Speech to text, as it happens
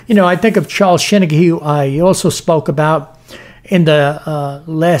I think of Charles Shinneke, who I also spoke about in the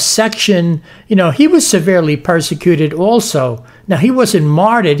last section. He was severely persecuted also. Now, he wasn't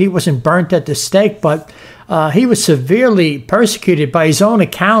martyred, he wasn't burnt at the stake, but he was severely persecuted. By his own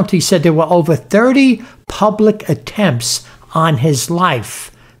account, he said there were over 30 public attempts on his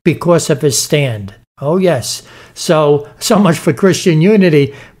life because of his stand. Oh, yes. So much for Christian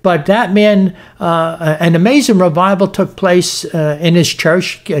unity. But that man, an amazing revival took place in his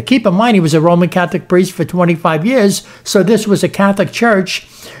church. Keep in mind, he was a Roman Catholic priest for 25 years, so this was a Catholic church.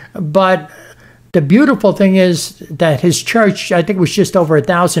 But the beautiful thing is that his church, I think it was just over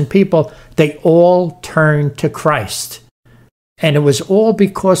 1,000 people, they all turned to Christ. And it was all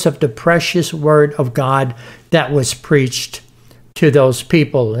because of the precious word of God that was preached to those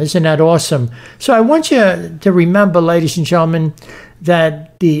people. Isn't that awesome? So I want you to remember, ladies and gentlemen,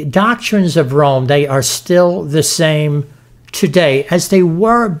 that the doctrines of Rome, they are still the same today as they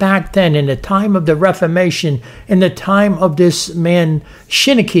were back then in the time of the Reformation, in the time of this man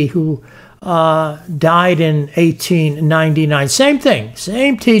Shinneke, who died in 1899. Same thing,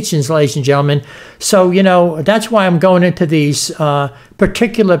 same teachings, ladies and gentlemen. So, that's why I'm going into these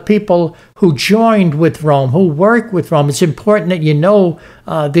particular people who joined with Rome, who work with Rome. It's important that you know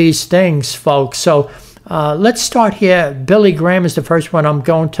these things, folks. So let's start here. Billy Graham is the first one I'm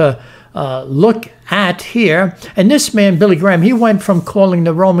going to look at here. And this man, Billy Graham, he went from calling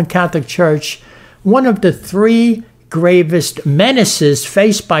the Roman Catholic Church one of the three gravest menaces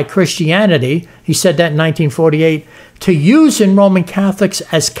faced by Christianity, he said that in 1948, to using Roman Catholics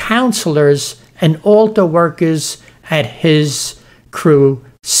as counselors and altar workers at his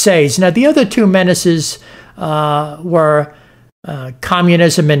crusades. Now, the other two menaces were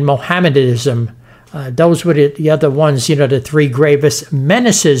communism and Mohammedanism. Those were the other ones, the three gravest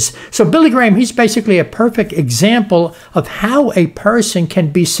menaces. So Billy Graham, he's basically a perfect example of how a person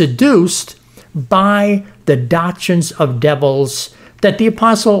can be seduced by the doctrines of devils that the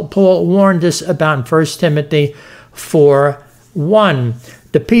Apostle Paul warned us about in 1 Timothy 4:1.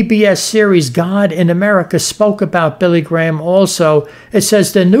 The PBS series God in America spoke about Billy Graham also. It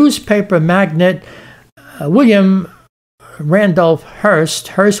says the newspaper magnate William Randolph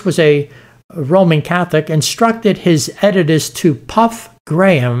Hearst was a Roman Catholic, instructed his editors to puff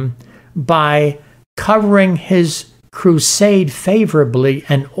Graham by covering his crusade favorably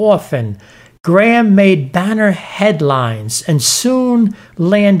and often. Graham made banner headlines and soon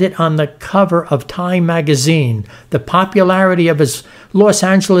landed on the cover of Time magazine. The popularity of his Los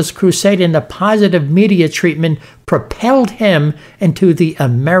Angeles crusade and the positive media treatment propelled him into the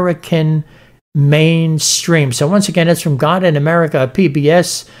American mainstream. So once again, that's from God in America, a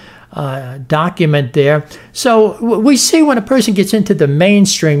PBS document there. So we see when a person gets into the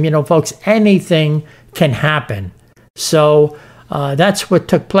mainstream, folks, anything can happen. So that's what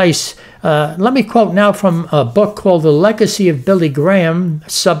took place. Let me quote now from a book called The Legacy of Billy Graham,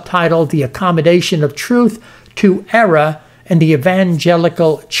 subtitled The Accommodation of Truth to Error in the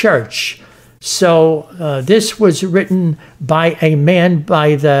Evangelical Church. So this was written by a man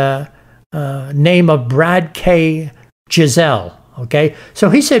by the name of Brad K. Giselle. Okay, so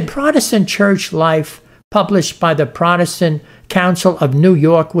he said Protestant Church Life, published by the Protestant Council of New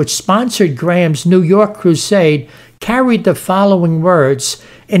York, which sponsored Graham's New York crusade, carried the following words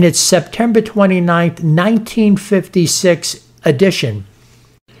in its September 29, 1956 edition.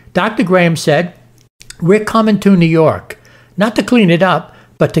 Dr. Graham said, "We're coming to New York, not to clean it up,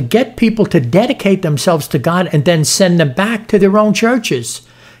 but to get people to dedicate themselves to God and then send them back to their own churches,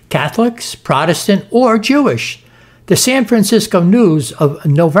 Catholics, Protestant, or Jewish." The San Francisco News of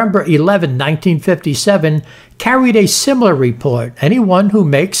November 11, 1957, carried a similar report. Anyone who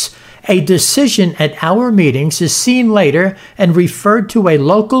makes a decision at our meetings is seen later and referred to a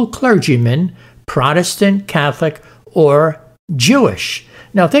local clergyman, Protestant, Catholic, or Jewish.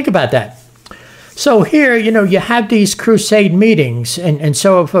 Now think about that. So here, you have these crusade meetings. And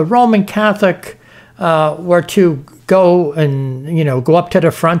so if a Roman Catholic were to go and, go up to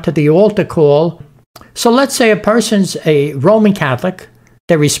the front to the altar call. So let's say a person's a Roman Catholic,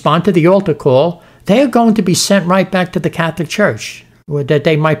 they respond to the altar call, they are going to be sent right back to the Catholic Church that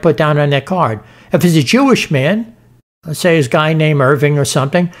they might put down on their card. If it's a Jewish man, let's say his guy named Irving or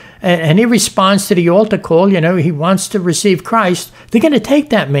something, and he responds to the altar call, he wants to receive Christ, they're going to take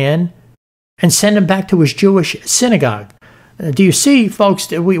that man and send him back to his Jewish synagogue. Do you see,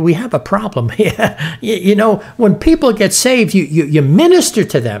 folks, we have a problem here. When people get saved, you minister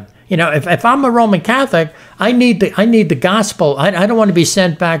to them. If I'm a Roman Catholic, I need the gospel. I don't want to be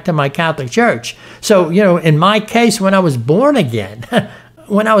sent back to my Catholic church. So, in my case, when I was born again,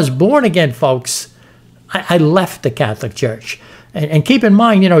 folks, I left the Catholic Church. And keep in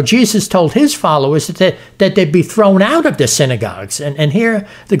mind, Jesus told his followers that they'd be thrown out of the synagogues. And here,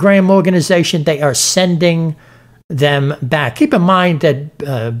 the Graham organization, they are sending them back. Keep in mind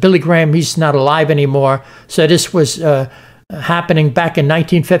that Billy Graham, he's not alive anymore. So this was happening back in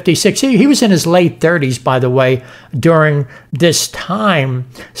 1956. He was in his late 30s, by the way, during this time.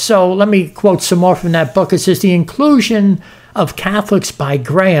 So let me quote some more from that book. It says, the inclusion of Catholics by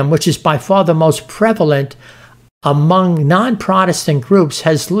Graham, which is by far the most prevalent among non-Protestant groups,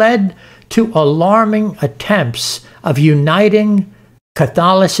 has led to alarming attempts of uniting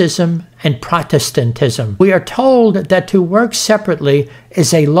Catholicism and Protestantism. We are told that to work separately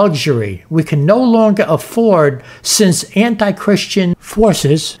is a luxury we can no longer afford, since anti-Christian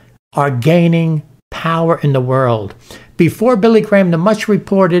forces are gaining power in the world. Before Billy Graham, the much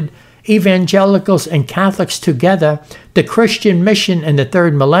reported evangelicals and Catholics together, the Christian mission in the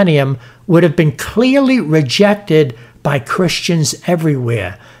third millennium would have been clearly rejected by Christians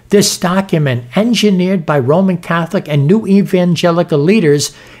everywhere. This document, engineered by Roman Catholic and New Evangelical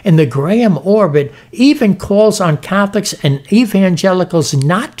leaders in the Graham orbit, even calls on Catholics and evangelicals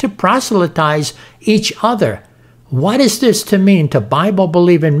not to proselytize each other. What is this to mean to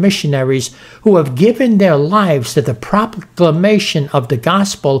Bible-believing missionaries who have given their lives to the proclamation of the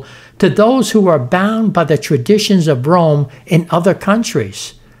gospel to those who are bound by the traditions of Rome in other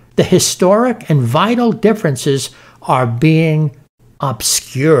countries? The historic and vital differences are being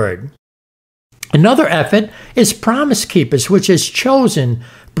obscured. Another effort is Promise Keepers, which has chosen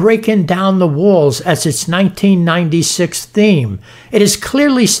breaking down the walls as its 1996 theme. It is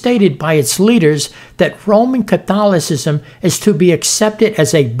clearly stated by its leaders that Roman Catholicism is to be accepted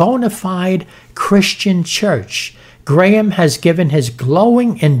as a bona fide Christian church. Graham has given his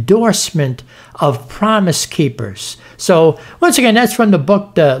glowing endorsement of Promise Keepers. So, once again, that's from the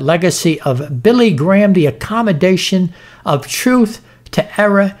book, The Legacy of Billy Graham, The Accommodation of Truth to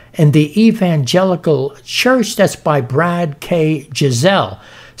Error in the Evangelical Church. That's by Brad K. Giselle.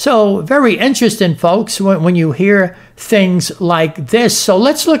 So, very interesting, folks, when you hear things like this. So,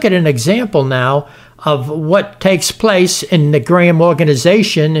 let's look at an example now of what takes place in the Graham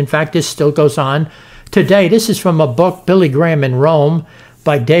organization. In fact, this still goes on today. This is from a book, Billy Graham in Rome,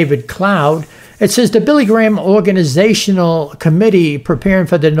 by David Cloud. It says, the Billy Graham Organizational Committee, preparing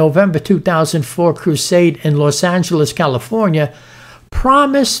for the November 2004 crusade in Los Angeles, California,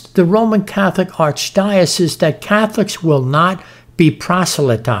 promised the Roman Catholic Archdiocese that Catholics will not be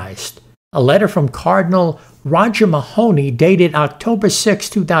proselytized. A letter from Cardinal Roger Mahoney, dated October 6,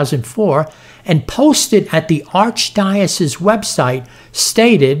 2004, and posted at the Archdiocese website,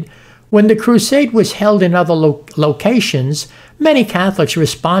 stated, when the crusade was held in other locations, many Catholics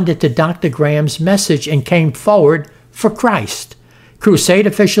responded to Dr. Graham's message and came forward for Christ. Crusade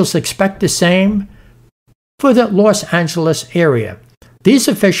officials expect the same for the Los Angeles area. These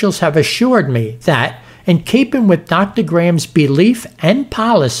officials have assured me that, in keeping with Dr. Graham's belief and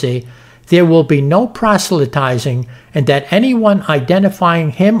policy, there will be no proselytizing, and that anyone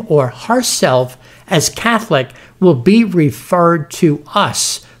identifying him or herself as Catholic will be referred to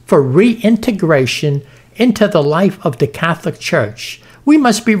us for reintegration into the life of the Catholic Church. We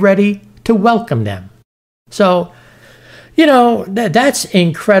must be ready to welcome them. So, that's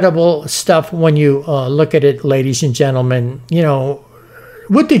incredible stuff when you look at it, ladies and gentlemen.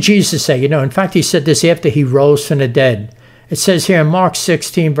 What did Jesus say? In fact, he said this after he rose from the dead. It says here in Mark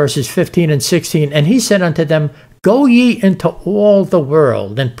 16, verses 15 and 16, and he said unto them, go ye into all the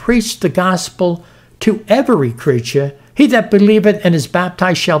world and preach the gospel to every creature. He that believeth and is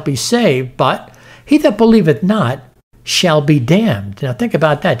baptized shall be saved, but he that believeth not shall be damned. Now think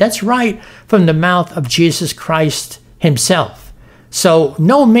about that. That's right from the mouth of Jesus Christ himself. So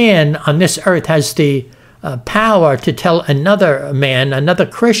no man on this earth has the power to tell another man, another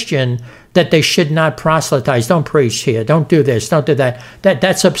Christian, that they should not proselytize. Don't preach here. Don't do this. Don't do that.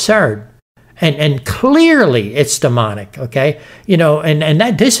 That's absurd. And clearly it's demonic, okay? And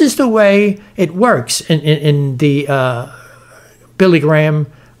that this is the way it works in the Billy Graham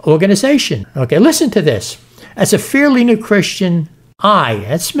organization. Okay, listen to this. As a fairly new Christian,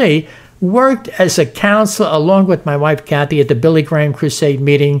 that's me, worked as a counselor along with my wife Kathy at the Billy Graham Crusade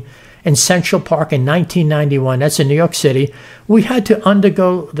meeting in Central Park in 1991. That's in New York City. We had to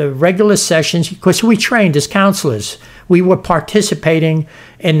undergo the regular sessions because we trained as counselors. We were participating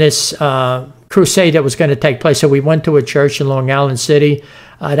in this crusade that was going to take place. So we went to a church in Long Island City.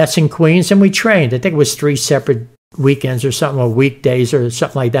 That's in Queens, and we trained. I think it was 3 separate weekends or something, or weekdays or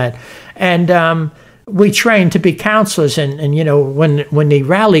something like that. And we trained to be counselors, and when the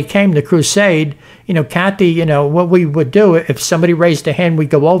rally came, the crusade, Kathy, what we would do if somebody raised a hand, we'd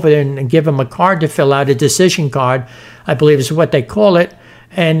go over there and give them a card to fill out, a decision card, I believe is what they call it.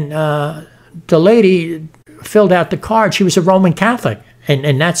 And the lady filled out the card. She was a Roman Catholic.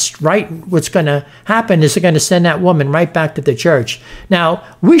 And that's right. What's going to happen is they're going to send that woman right back to the church. Now,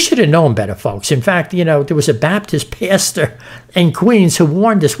 we should have known better, folks. In fact, there was a Baptist pastor in Queens who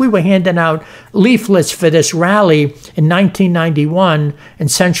warned us. We were handing out leaflets for this rally in 1991 in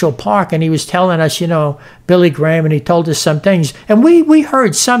Central Park, and he was telling us, Billy Graham, and he told us some things. And we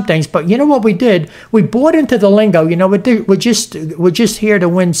heard some things, but you know what we did? We bought into the lingo. We're just here to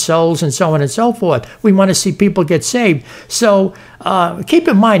win souls and so on and so forth. We want to see people get saved. So keep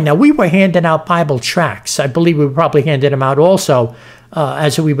in mind, now, we were handing out Bible tracts. I believe we probably handed them out also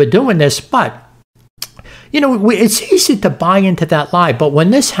as we were doing this. But, it's easy to buy into that lie. But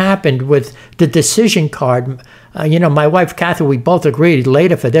when this happened with the decision card, my wife, Kathy, we both agreed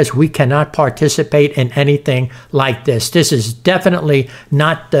later for this, we cannot participate in anything like this. This is definitely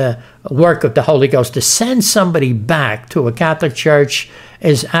not the work of the Holy Ghost. To send somebody back to a Catholic church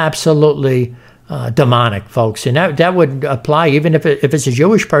is absolutely demonic, folks. And that would apply even if it's a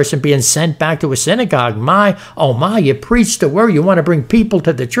Jewish person being sent back to a synagogue. You preach the word. You want to bring people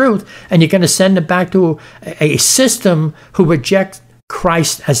to the truth, and you're going to send them back to a system who rejects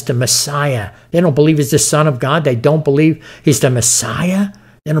Christ as the Messiah. They don't believe he's the Son of God. They don't believe he's the Messiah.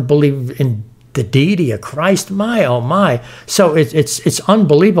 They don't believe in the deity of Christ. My. So it's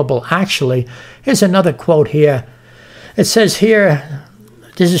unbelievable, actually. Here's another quote here. It says here,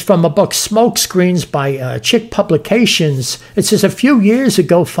 this is from a book, Smoke Screens by Chick Publications. It says, a few years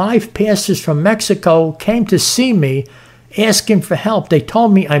ago, 5 pastors from Mexico came to see me asking for help. They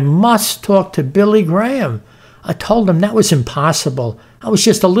told me I must talk to Billy Graham. I told them that was impossible. I was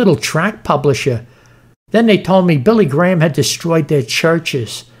just a little tract publisher. Then they told me Billy Graham had destroyed their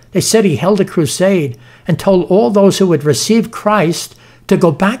churches. They said he held a crusade and told all those who had received Christ to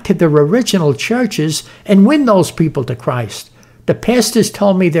go back to their original churches and win those people to Christ. The pastors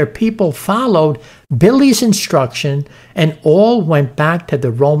told me their people followed Billy's instruction and all went back to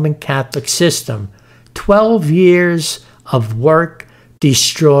the Roman Catholic system. 12 years of work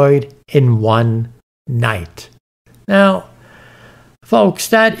destroyed in one night. Now, folks,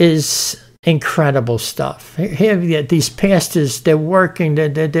 that is incredible stuff. Here, these pastors, they're working,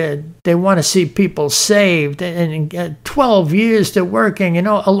 they want to see people saved, and 12 years they're working,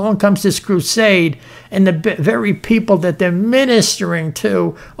 along comes this crusade, and the very people that they're ministering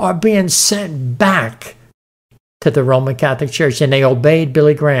to are being sent back to the Roman Catholic Church, and they obeyed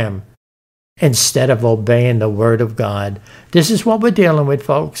Billy Graham instead of obeying the Word of God. This is what we're dealing with,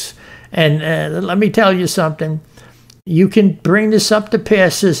 folks. And let me tell you something. You can bring this up to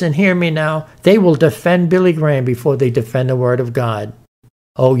pastors, and hear me now. They will defend Billy Graham before they defend the Word of God.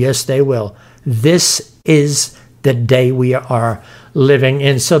 Oh, yes, they will. This is the day we are living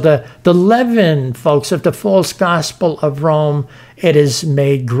in. So the leaven, folks, of the false gospel of Rome, it has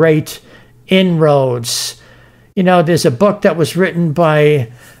made great inroads. There's a book that was written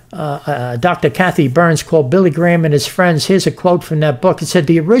by Dr. Kathy Burns called Billy Graham and His Friends. Here's a quote from that book. It said,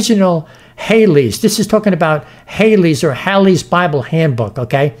 the original Haley's, this is talking about Haley's or Halley's Bible Handbook,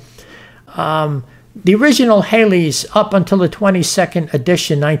 okay? The original Haley's, up until the 22nd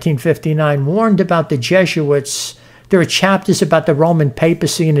edition, 1959, warned about the Jesuits. There are chapters about the Roman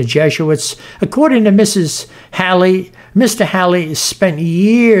papacy and the Jesuits. According to Mrs. Halley, Mr. Halley spent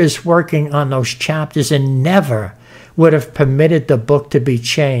years working on those chapters and never would have permitted the book to be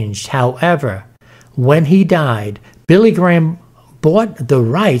changed. However, when he died, Billy Graham bought the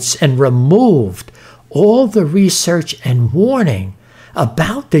rights and removed all the research and warning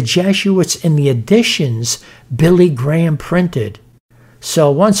about the Jesuits in the editions Billy Graham printed.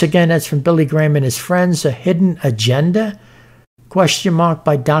 So once again, that's from Billy Graham and His Friends, A Hidden Agenda? Question mark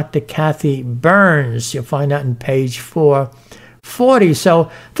by Dr. Kathy Burns. You'll find that on page 440.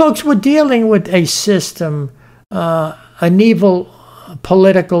 So, folks, we're dealing with a system, an evil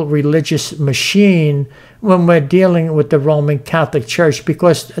political religious machine when we're dealing with the Roman Catholic Church,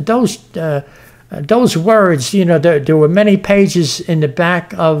 because those words, there were many pages in the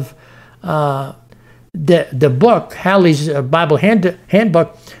back of the book, Halley's Bible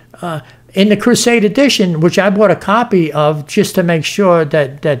Handbook, in the Crusade edition, which I bought a copy of just to make sure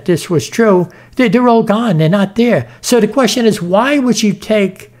that this was true. They're all gone. They're not there. So the question is, why would you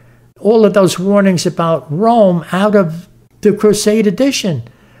take all of those warnings about Rome out of the Crusade edition?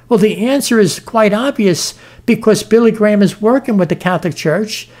 Well, the answer is quite obvious, because Billy Graham is working with the Catholic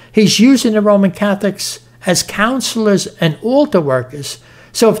Church. He's using the Roman Catholics as counselors and altar workers.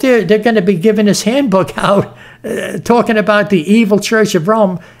 So if they're going to be giving this handbook out, talking about the evil Church of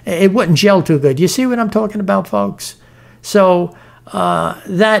Rome, it wouldn't gel too good. You see what I'm talking about, folks? So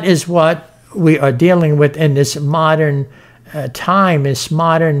that is what we are dealing with in this modern time, this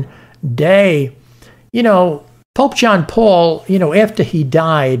modern day. You know, Pope John Paul, you know, after he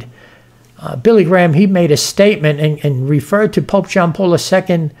died, Billy Graham, he made a statement and referred to Pope John Paul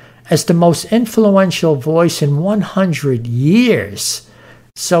II as the most influential voice in 100 years.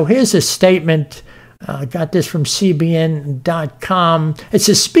 So here's a statement. I got this from CBN.com. It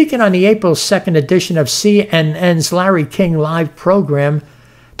says, speaking on the April 2nd edition of CNN's Larry King Live program,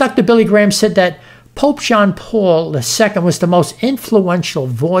 Dr. Billy Graham said that Pope John Paul II was the most influential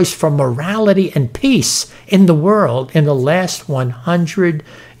voice for morality and peace in the world in the last 100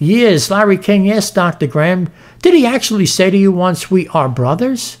 years. Larry King asked Dr. Graham, did he actually say to you once, we are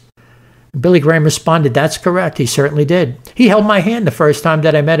brothers? Billy Graham responded, that's correct. He certainly did. He held my hand the first time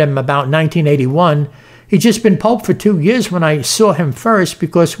that I met him about 1981. He'd just been Pope for 2 years when I saw him first,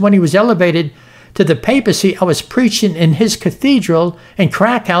 because when he was elevated to the papacy, I was preaching in his cathedral in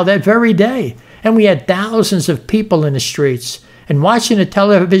Krakow that very day. And we had thousands of people in the streets. And watching the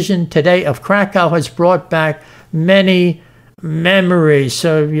television today of Krakow has brought back many memories.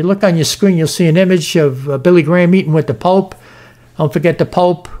 So if you look on your screen, you'll see an image of Billy Graham meeting with the Pope. Don't forget the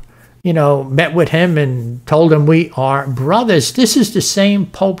Pope, you know, met with him and told him we are brothers. This is the same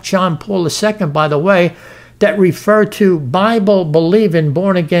Pope John Paul II, by the way, that referred to Bible-believing,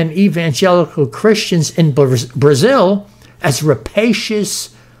 born-again evangelical Christians in Brazil as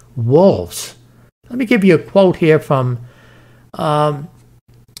rapacious wolves. Let me give you a quote here from the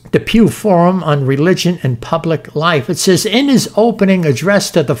Pew Forum on Religion and Public Life. It says, in his opening address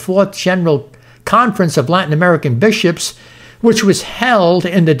to the Fourth General Conference of Latin American Bishops, which was held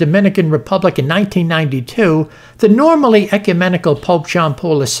in the Dominican Republic in 1992, the normally ecumenical Pope John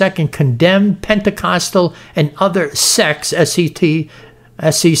Paul II condemned Pentecostal and other sects, S-E-C-T-S,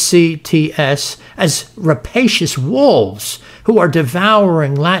 as rapacious wolves who are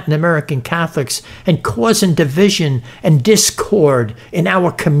devouring Latin American Catholics and causing division and discord in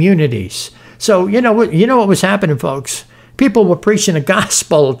our communities. So you know what was happening, folks? People were preaching the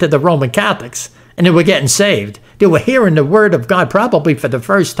gospel to the Roman Catholics, and they were getting saved. They were hearing the word of God probably for the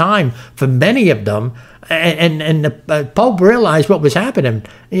first time for many of them, and the Pope realized what was happening.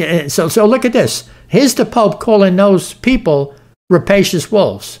 So look at this. Here's the Pope calling those people rapacious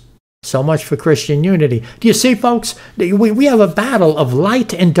wolves. So much for Christian unity. Do you see, folks? We have a battle of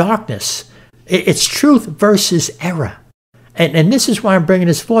light and darkness. It's truth versus error. And this is why I'm bringing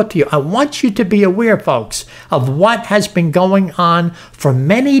this forth to you. I want you to be aware, folks, of what has been going on for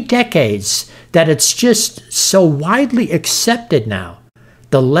many decades, that it's just so widely accepted now.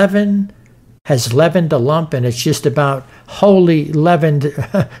 The leaven has leavened the lump, and it's just about wholly leavened,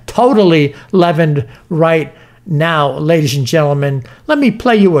 totally leavened right now, ladies and gentlemen. Let me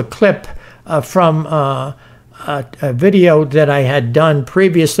play you a clip from a video that I had done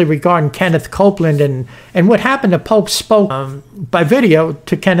previously regarding Kenneth Copeland and what happened. The Pope spoke by video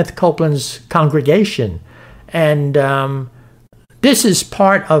to Kenneth Copeland's congregation. And this is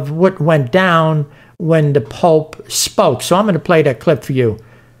part of what went down when the Pope spoke. So I'm going to play that clip for you.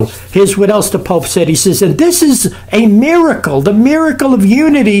 Here's what else the Pope said. He says, and this is a miracle. The miracle of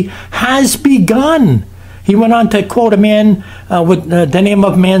unity has begun. He went on to quote a man with the name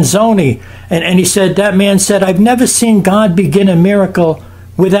of Manzoni. And he said, that man said, I've never seen God begin a miracle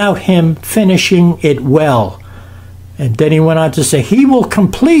without him finishing it well. And then he went on to say, he will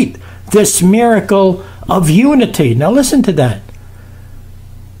complete this miracle of unity. Now listen to that.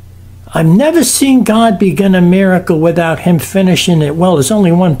 I've never seen God begin a miracle without him finishing it well. There's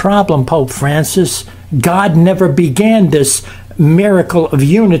only one problem, Pope Francis. God never began this miracle of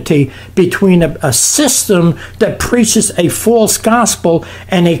unity between a system that preaches a false gospel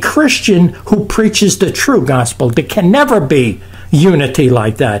and a Christian who preaches the true gospel. There can never be unity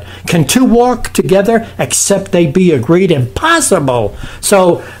like that. Can two walk together except they be agreed? Impossible.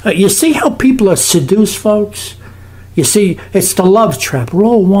 So you see how people are seduced, folks? You see, it's the love trap. We're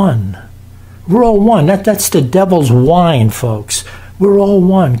all one. We're all one. That's the devil's wine, folks. We're all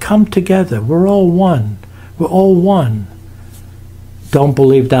one. Come together. We're all one. We're all one. Don't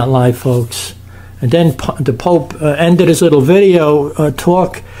believe that lie, folks. And then the Pope ended his little video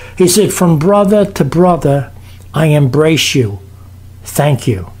talk. He said, from brother to brother, I embrace you. Thank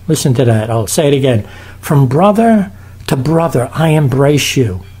you. Listen to that. I'll say it again. From brother to brother, I embrace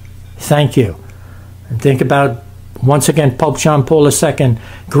you. Thank you. And think about, once again, Pope John Paul II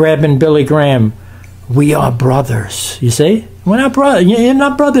grabbing Billy Graham We are brothers. You see? We're not brothers. You're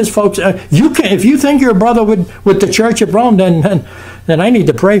not brothers, folks. If you think you're a brother with the Church of Rome, then I need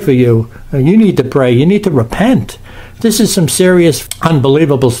to pray for you. You need to pray. You need to repent. This is some serious,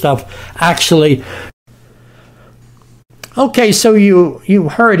 unbelievable stuff, actually. Okay, so you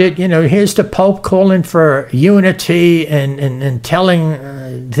heard it. Here's the Pope calling for unity and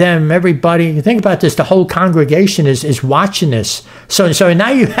telling them, everybody. Think about this. The whole congregation is watching this. So now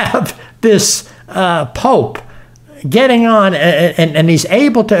you have this Pope getting on, and he's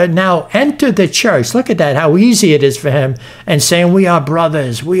able to now enter the church. Look at that, how easy it is for him, and saying, we are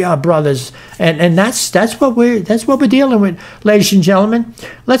brothers, and that's what we're dealing with, ladies and gentlemen.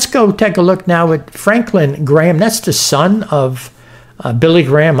 Let's go take a look now at Franklin Graham. That's the son of Billy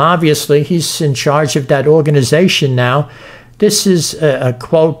Graham. Obviously, he's in charge of that organization now. This is a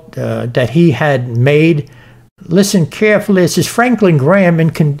quote that he had made. Listen carefully. It says, Franklin Graham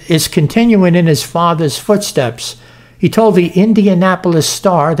is continuing in his father's footsteps. He told the Indianapolis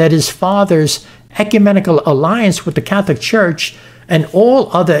Star that his father's ecumenical alliance with the Catholic Church and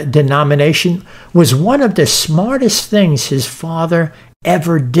all other denomination was one of the smartest things his father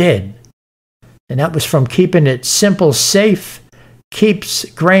ever did. And that was from keeping it simple, safe, keeps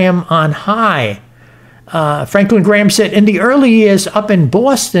Graham on high. Franklin Graham said, in the early years up in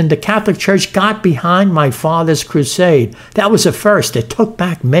Boston, the Catholic Church got behind my father's crusade. That was a first. It took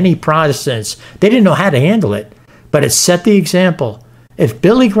back many Protestants. They didn't know how to handle it, but it set the example. If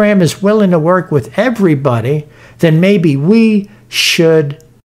Billy Graham is willing to work with everybody, then maybe we should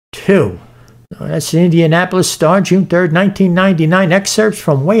too. That's the Indianapolis Star, June 3rd, 1999. Excerpts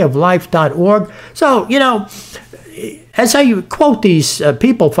from wayoflife.org. So, as I quote these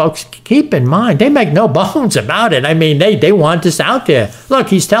people, folks, keep in mind, they make no bones about it. I mean, they want this out there.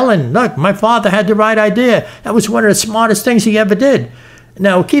 Look, my father had the right idea. That was one of the smartest things he ever did.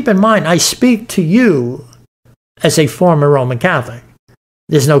 Now, keep in mind, I speak to you as a former Roman Catholic.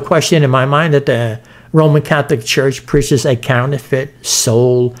 There's no question in my mind that the Roman Catholic Church preaches a counterfeit,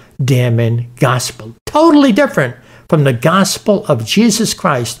 soul-damning gospel. Totally different from the gospel of Jesus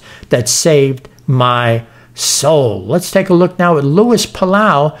Christ that saved my soul. Let's take a look now at Louis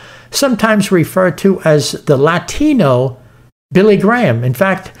Palau, sometimes referred to as the Latino Billy Graham. In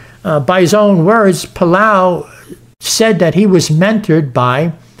fact, by his own words, Palau said that he was mentored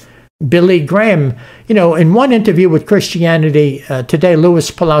by Billy Graham. In one interview with Christianity Today,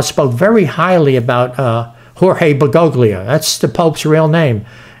 Louis Palau spoke very highly about Jorge Bergoglio. That's the Pope's real name,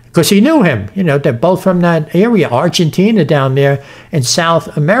 because he knew him. They're both from that area, Argentina, down there in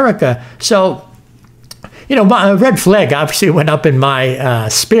South America. So, a red flag obviously went up in my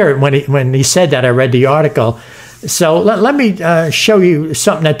spirit when he said that. I read the article. So let me show you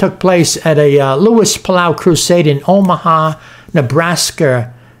something that took place at a Louis Palau crusade in Omaha,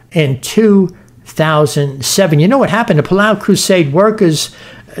 Nebraska in 2007. You know what happened? The Palau Crusade workers,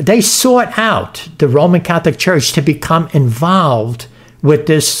 they sought out the Roman Catholic Church to become involved with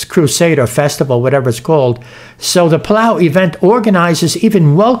this crusade or festival, whatever it's called. So the Palau event organizers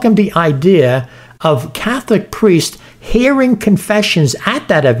even welcomed the idea of Catholic priests hearing confessions at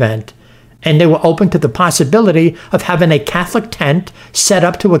that event, and they were open to the possibility of having a Catholic tent set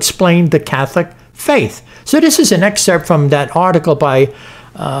up to explain the Catholic faith. So this is an excerpt from that article by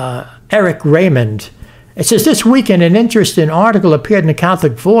Eric Raymond. It says, this weekend, an interesting article appeared in the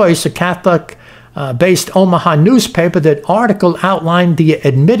Catholic Voice, a Catholic-based Omaha newspaper. That article outlined the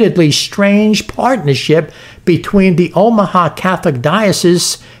admittedly strange partnership between the Omaha Catholic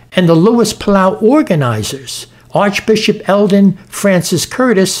Diocese and the Louis Palau organizers. Archbishop Eldon Francis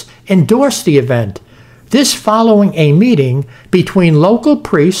Curtis endorsed the event. This following a meeting between local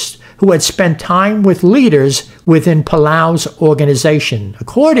priests who had spent time with leaders within Palau's organization.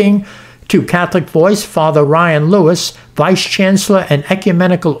 According to Catholic Voice, Father Ryan Lewis, Vice Chancellor and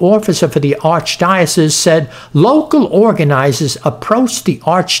Ecumenical Officer for the Archdiocese, said local organizers approached the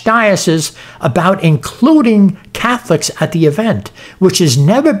Archdiocese about including Catholics at the event, which has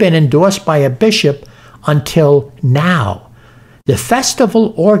never been endorsed by a bishop until now. The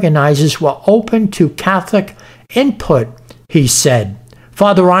festival organizers were open to Catholic input, he said.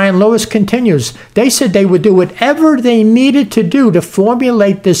 Father Ryan Lewis continues, they said they would do whatever they needed to do to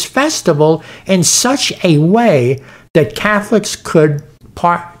formulate this festival in such a way that Catholics could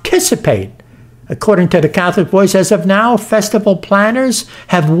participate. According to the Catholic Voice, as of now, festival planners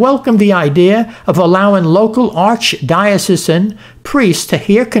have welcomed the idea of allowing local archdiocesan priests to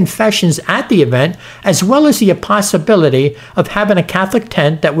hear confessions at the event, as well as the possibility of having a Catholic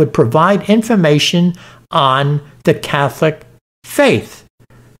tent that would provide information on the Catholic faith.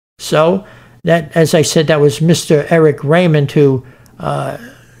 So, that, as I said, that was Mr. Eric Raymond who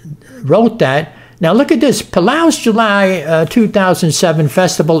wrote that. Now look at this. Palau's July 2007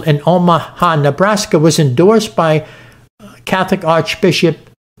 festival in Omaha, Nebraska was endorsed by Catholic Archbishop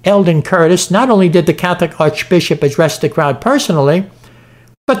Eldon Curtis. Not only did the Catholic Archbishop address the crowd personally,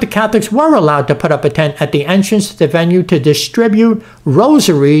 but the Catholics were allowed to put up a tent at the entrance to the venue to distribute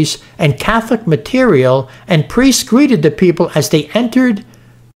rosaries and Catholic material, and priests greeted the people as they entered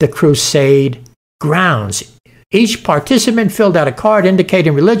the crusade grounds. Each participant filled out a card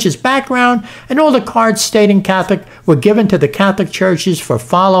indicating religious background, and all the cards stating Catholic were given to the Catholic churches for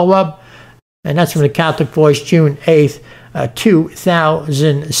follow-up. And that's from the Catholic Voice, June 8th,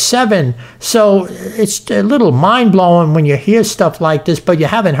 2007. So it's a little mind-blowing when you hear stuff like this, but you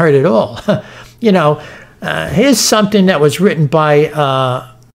haven't heard it all. Here's something that was written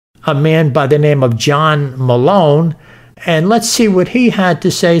by a man by the name of John Malone, and let's see what he had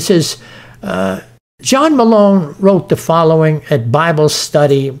to say. It says, John Malone wrote the following at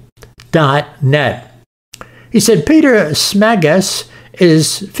BibleStudy.net. He said, Peter Smagas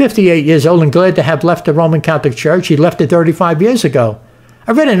is 58 years old and glad to have left the Roman Catholic Church. He left it 35 years ago.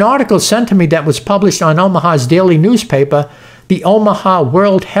 I read an article sent to me that was published on Omaha's daily newspaper, the Omaha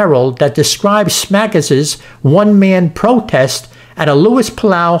World Herald, that describes Smagas's one-man protest at a Louis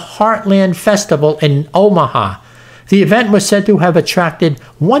Palau Heartland Festival in Omaha. The event was said to have attracted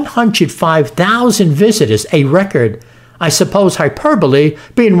 105,000 visitors, a record. I suppose hyperbole,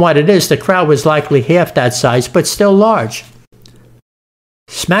 being what it is, the crowd was likely half that size, but still large.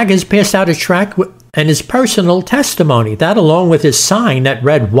 Smagas passed out a tract and his personal testimony. That, along with his sign that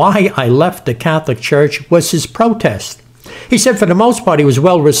read, "Why I Left the Catholic Church," was his protest. He said for the most part he was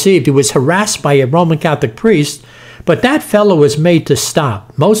well received. He was harassed by a Roman Catholic priest, but that fellow was made to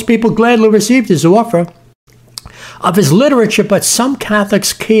stop. Most people gladly received his offer of his literature, but some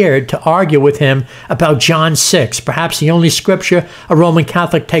Catholics cared to argue with him about John 6, perhaps the only scripture a Roman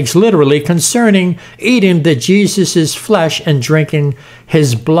Catholic takes literally, concerning eating the Jesus' flesh and drinking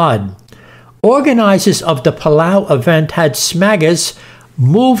his blood. Organizers of the Palau event had Smagas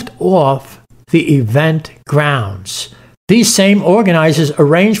moved off the event grounds. These same organizers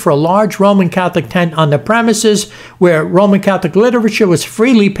arranged for a large Roman Catholic tent on the premises where Roman Catholic literature was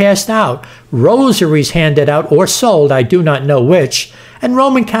freely passed out, rosaries handed out or sold, I do not know which, and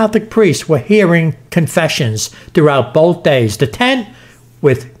Roman Catholic priests were hearing confessions throughout both days. The tent,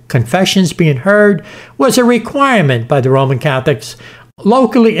 with confessions being heard, was a requirement by the Roman Catholics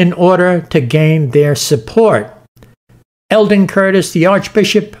locally in order to gain their support. Eldon Curtis, the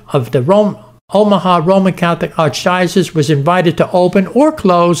Archbishop of the Omaha Roman Catholic Archdiocese, was invited to open or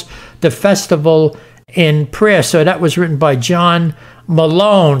close the festival in prayer. So that was written by John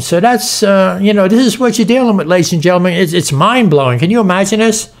Malone. So that's, this is what you're dealing with, ladies and gentlemen. It's mind-blowing. Can you imagine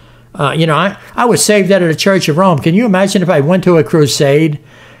this? I was saved out of the Church of Rome. Can you imagine if I went to a crusade?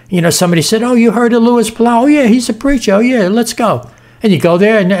 Somebody said, "Oh, you heard of Louis Palau? Oh, yeah, he's a preacher. Oh, yeah, let's go." And you go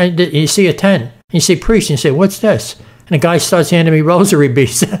there and you see a tent. And you see priests and you say, "What's this?" And the guy starts handing me rosary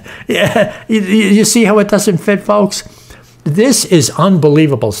beads. Yeah, you see how it doesn't fit, folks? This is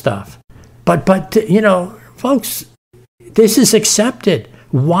unbelievable stuff. But folks, this is accepted,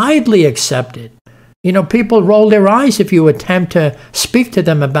 widely accepted. People roll their eyes if you attempt to speak to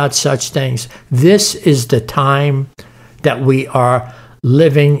them about such things. This is the time that we are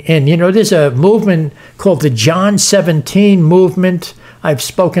living in. There's a movement called the John 17 movement. I've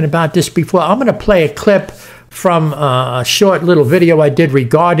spoken about this before. I'm going to play a clip from a short little video I did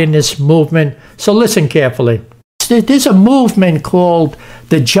regarding this movement. So listen carefully. There's a movement called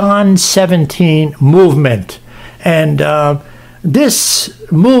the John 17 movement. And this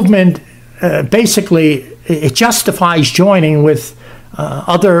movement basically it justifies joining with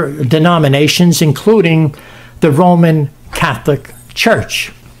other denominations, including the Roman Catholic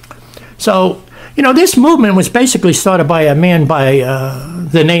Church. So, this movement was basically started by a man by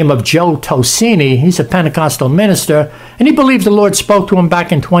the name of Joe Tosini. He's a Pentecostal minister, and he believed the Lord spoke to him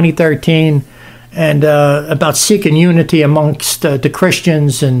back in 2013 and about seeking unity amongst the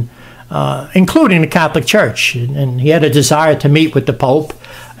Christians, and including the Catholic Church. And he had a desire to meet with the Pope.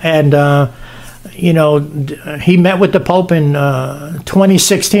 And, he met with the Pope in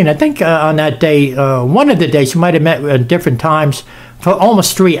 2016. I think on that day, one of the days, he might have met at different times for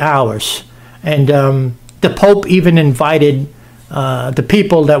almost 3 hours. And the Pope even invited the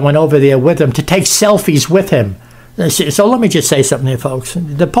people that went over there with him to take selfies with him. So let me just say something here, folks.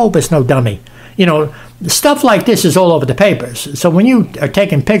 The Pope is no dummy. Stuff like this is all over the papers. So when you are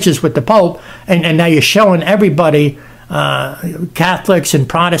taking pictures with the Pope and now you're showing everybody Catholics and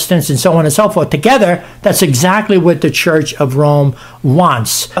Protestants and so on and so forth together. That's exactly what the Church of Rome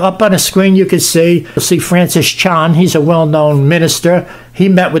wants. Up on the screen you can see, you'll see Francis Chan. He's a well-known minister. He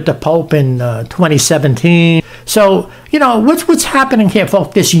met with the Pope in 2017. So, what's happening here,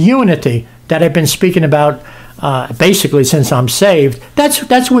 folks? This unity that I've been speaking about basically since I'm saved,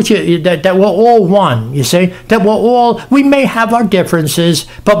 that's what that we're all one, you see, that we may have our differences,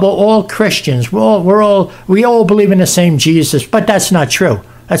 but we're all Christians. We all believe in the same Jesus, but that's not true.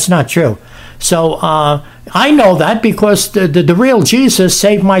 That's not true. So I know that because the real Jesus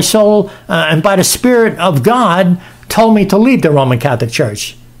saved my soul, and by the Spirit of God told me to leave the Roman Catholic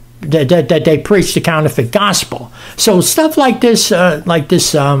Church. That they preach the counterfeit gospel. So stuff like this,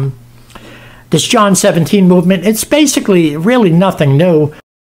 this John 17 movement, it's basically really nothing new.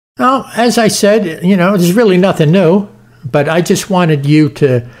 Well, as I said, there's really nothing new, but I just wanted you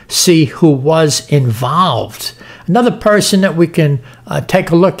to see who was involved. Another person that we can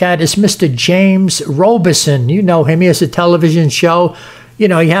take a look at is Mr. James Robison. You know him. He has a television show. He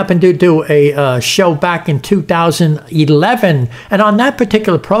happened to do a show back in 2011, and on that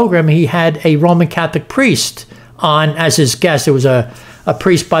particular program, he had a Roman Catholic priest on as his guest. It was a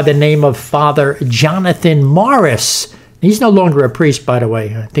priest by the name of Father Jonathan Morris. He's no longer a priest, by the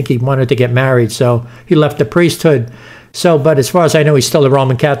way. I think he wanted to get married, so he left the priesthood. But as far as I know, he's still a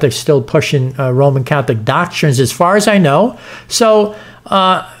Roman Catholic, still pushing Roman Catholic doctrines, as far as I know.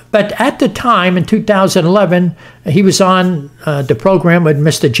 But at the time, in 2011, he was on the program with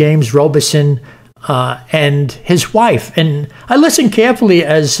Mr. James Robison and his wife. And I listened carefully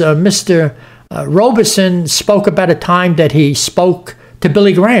as Mr. Robison spoke about a time that he spoke to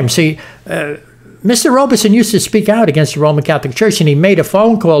Billy Graham. See, Mr. Robison used to speak out against the Roman Catholic Church, and he made a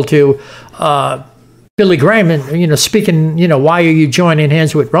phone call to Billy Graham, and speaking, why are you joining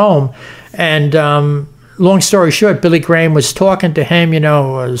hands with Rome? And long story short, Billy Graham was talking to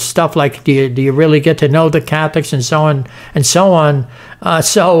him, stuff like, do you really get to know the Catholics, and so on and so on.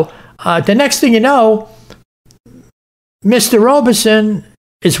 So the next thing you know, Mr. Robison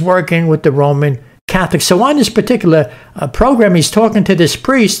is working with the Roman Catholics. So on this particular program, he's talking to this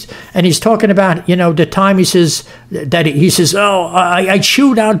priest, and he's talking about, the time he says, I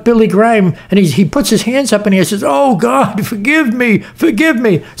chewed out Billy Graham, and he puts his hands up and he says, oh God, forgive me.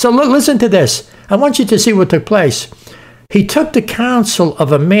 So listen to this. I want you to see what took place. He took the counsel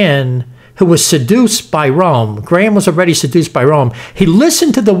of a man who was seduced by Rome. Graham was already seduced by Rome. He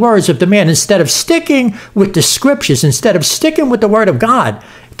listened to the words of the man instead of sticking with the scriptures, instead of sticking with the word of God.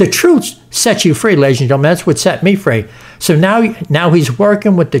 The truth sets you free, ladies and gentlemen. That's what set me free. So now he's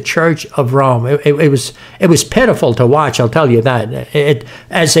working with the Church of Rome. It was pitiful to watch, I'll tell you that.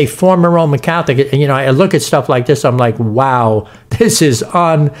 As a former Roman Catholic, I look at stuff like this, I'm like, wow, this is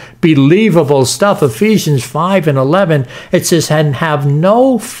unbelievable stuff. Ephesians 5 and 11, it says, and have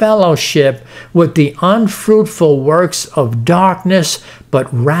no fellowship with the unfruitful works of darkness, but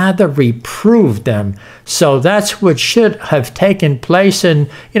rather reprove them. So that's what should have taken place. And,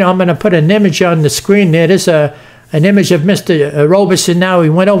 I'm going to put an image on the screen there. There's an image of Mr. Robison now. He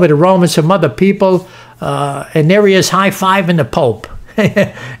went over to Rome and some other people, and there he is high-fiving the Pope.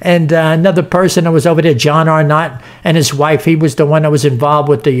 And another person that was over there, John Arnott, and his wife, he was the one that was involved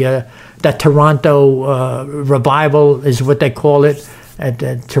with that Toronto revival, is what they call it, at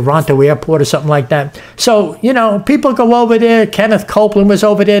the Toronto airport or something like that. So, people go over there. Kenneth Copeland was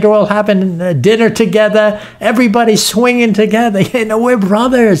over there. They're all having dinner together. Everybody's swinging together. We're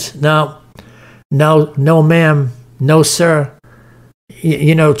brothers. No, ma'am. No, sir.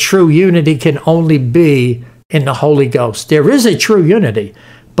 True unity can only be in the Holy Ghost. There is a true unity,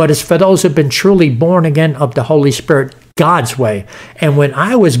 but it's for those who have been truly born again of the Holy Spirit, God's way. And when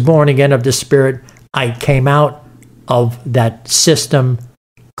I was born again of the Spirit, I came out of that system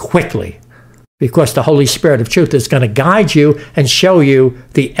quickly, because the Holy Spirit of truth is going to guide you and show you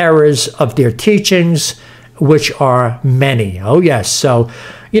the errors of their teachings, which are many. Oh, yes. So,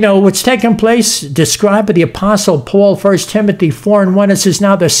 what's taken place, described by the Apostle Paul, 1 Timothy 4 and 1, it says,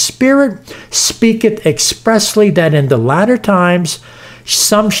 now the Spirit speaketh expressly that in the latter times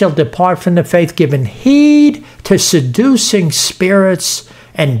some shall depart from the faith, giving heed to seducing spirits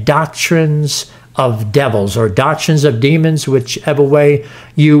and doctrines of devils, or doctrines of demons, whichever way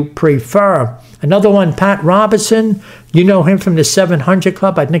you prefer. Another one, Pat Robertson. You know him from the 700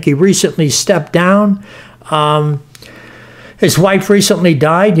 Club. I think he recently stepped down. His wife recently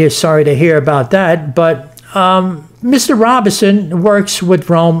died. You're sorry to hear about that. But Mr. Robertson works with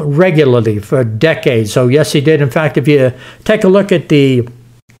Rome regularly for decades. So yes, he did. In fact, if you take a look at the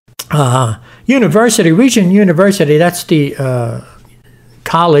university, Regent University, that's the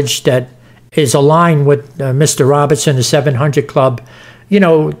college that is aligned with Mr. Robertson, the 700 Club.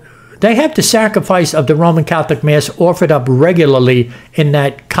 They have the sacrifice of the Roman Catholic Mass offered up regularly in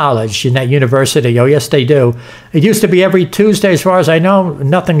that college, in that university. Oh, yes, they do. It used to be every Tuesday, as far as I know.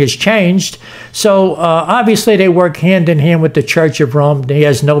 Nothing has changed. So obviously they work hand in hand with the Church of Rome. He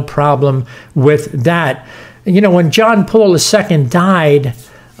has no problem with that. When John Paul II died,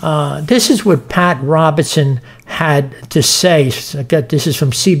 this is what Pat Robertson had to say. This is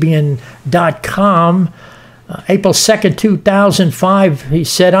from CBN.com. April 2nd, 2005, he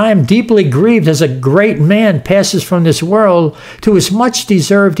said, "I am deeply grieved as a great man passes from this world to his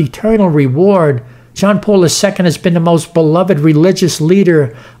much-deserved eternal reward. John Paul II has been the most beloved religious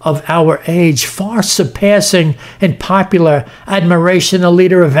leader of our age, far surpassing in popular admiration a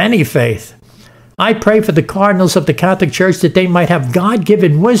leader of any faith. I pray for the cardinals of the Catholic Church that they might have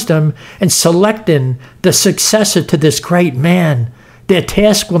God-given wisdom in selecting the successor to this great man. Their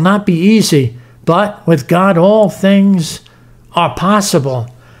task will not be easy, but with God, all things are possible."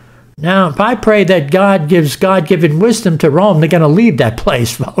 Now, if I pray that God gives God-given wisdom to Rome, they're going to leave that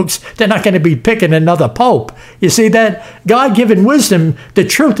place, folks. They're not going to be picking another pope. You see that? God-given wisdom, the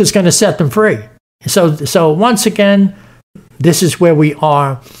truth is going to set them free. So once again, this is where we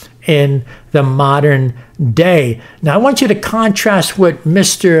are in the modern day. Now, I want you to contrast what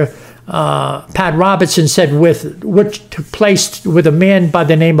Mr. Pat Robertson said with what took place with a man by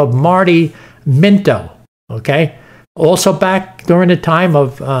the name of Marty Minto, okay? Also back during the time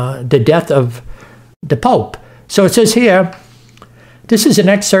of the death of the Pope. So it says here, this is an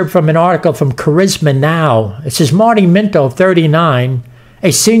excerpt from an article from Charisma Now. It says, Marty Minto, 39,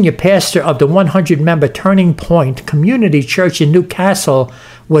 a senior pastor of the 100-member Turning Point Community Church in Newcastle,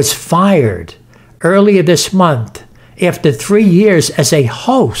 was fired earlier this month after 3 years as a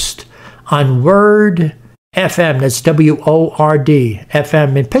host on Word FM, that's WORD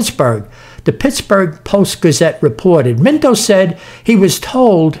FM in Pittsburgh. The Pittsburgh Post-Gazette reported, Minto said he was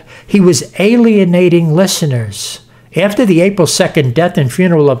told he was alienating listeners. After the April 2nd death and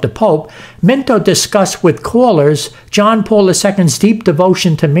funeral of the Pope, Minto discussed with callers John Paul II's deep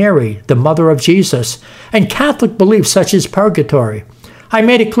devotion to Mary, the mother of Jesus, and Catholic beliefs such as purgatory. I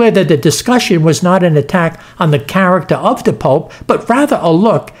made it clear that the discussion was not an attack on the character of the Pope, but rather a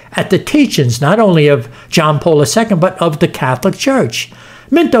look at the teachings not only of John Paul II, but of the Catholic Church.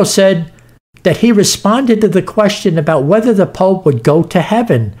 Minto said that he responded to the question about whether the Pope would go to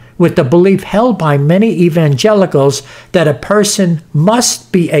heaven with the belief held by many evangelicals that a person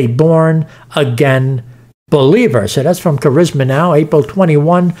must be a born-again believer. So that's from Charisma Now, April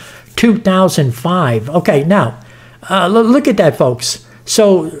 21, 2005. Okay, now, look at that, folks.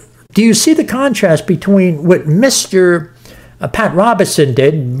 So do you see the contrast between what Mr. Pat Robertson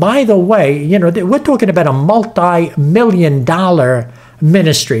did? By the way, we're talking about a multi-million-dollar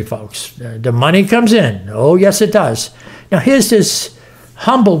ministry, folks. The money comes in. Oh, yes, it does. Now, here's this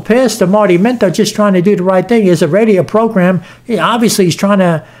humble pastor, Marty Minto, just trying to do the right thing. He has a radio program. Obviously, he's trying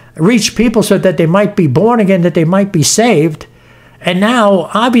to reach people so that they might be born again, that they might be saved. And now,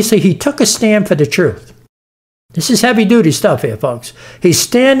 obviously, he took a stand for the truth. This is heavy-duty stuff here, folks. He's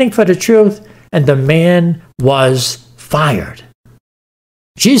standing for the truth, and the man was fired.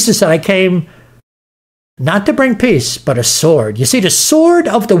 Jesus said, I came not to bring peace, but a sword. You see, the sword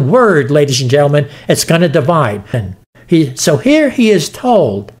of the word, ladies and gentlemen, it's going to divide. So here he is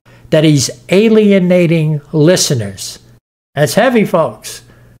told that he's alienating listeners. That's heavy, folks.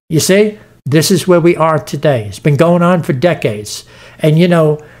 You see, this is where we are today. It's been going on for decades. And,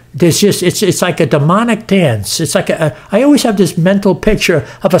 there's just, it's like a demonic dance. It's like I always have this mental picture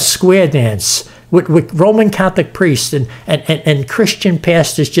of a square dance with Roman Catholic priests and Christian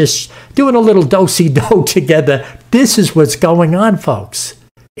pastors just doing a little do-si-do together. This is what's going on, folks.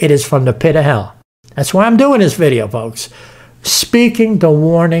 It is from the pit of hell. That's why I'm doing this video, folks. Speaking the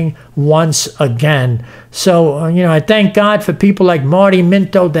warning once again. So, I thank God for people like Marty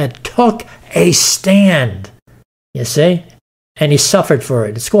Minto that took a stand. You see? And he suffered for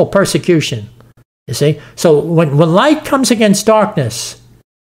it. It's called persecution. You see? So when light comes against darkness,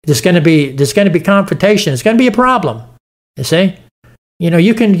 there's going to be confrontation. It's going to be a problem. You see?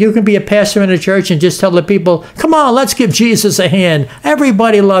 You can be a pastor in a church and just tell the people, come on, let's give Jesus a hand.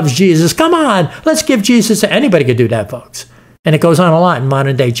 Everybody loves Jesus. Come on, let's give Jesus a hand. Anybody could do that, folks. And it goes on a lot in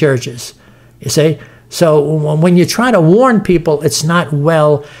modern day churches. You see? So when you try to warn people, it's not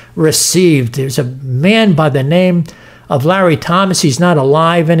well received. There's a man by the name of Larry Thomas. He's not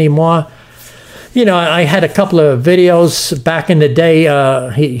alive anymore. I had a couple of videos back in the day.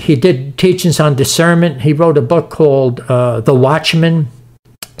 He did teachings on discernment. He wrote a book called The Watchman.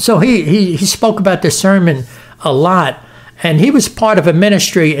 So he spoke about discernment a lot. And he was part of a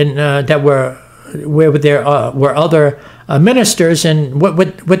ministry that where there were other ministers, and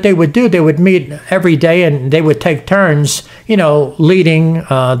what they would do, they would meet every day, and they would take turns, leading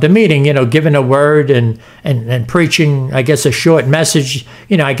the meeting, giving a word and preaching, I guess, a short message.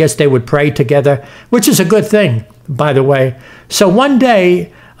 I guess they would pray together, which is a good thing, by the way. So one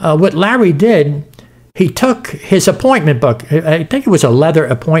day, what Larry did, he took his appointment book. I think it was a leather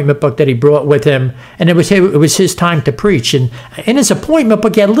appointment book that he brought with him, and it was his time to preach. And in his appointment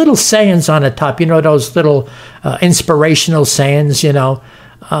book, he had little sayings on the top, those little inspirational sayings,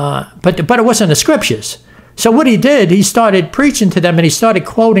 but it wasn't the scriptures. So what he did, he started preaching to them, and he started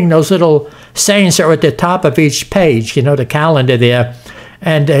quoting those little sayings that were at the top of each page, the calendar there.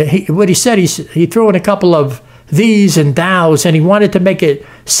 And what he said, he threw in a couple of these and thous, and he wanted to make it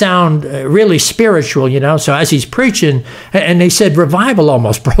sound really spiritual, So as he's preaching, and they said revival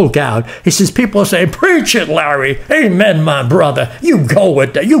almost broke out. He says, people are saying, preach it, Larry. Amen, my brother. You go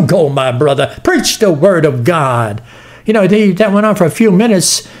with that. You go, my brother. Preach the word of God. That went on for a few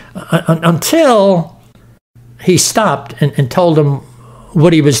minutes until he stopped and told them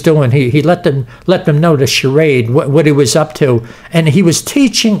what he was doing. He let them know the charade, what he was up to. And he was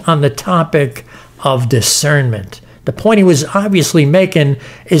teaching on the topic of discernment. The point he was obviously making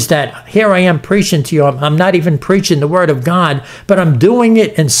is that here I am preaching to you. I'm not even preaching the word of God, but I'm doing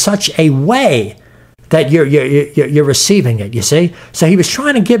it in such a way that you're receiving it, you see? So he was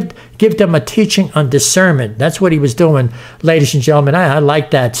trying to give them a teaching on discernment. That's what he was doing, ladies and gentlemen. I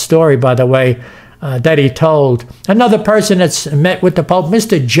like that story, by the way, that he told. Another person that's met with the Pope,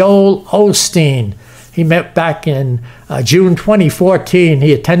 Mr. Joel Osteen. He met back in June 2014.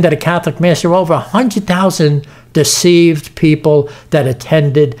 He attended a Catholic Mass. There were over 100,000 deceived people that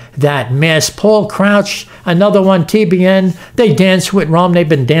attended that Mass. Paul Crouch, another one, TBN. They dance with Rome. They've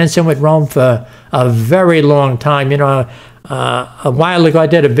been dancing with Rome for a very long time. A while ago I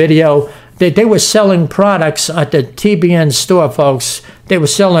did a video. They were selling products at the TBN store, folks. They were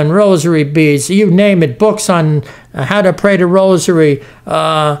selling rosary beads, you name it, books on how to pray the rosary,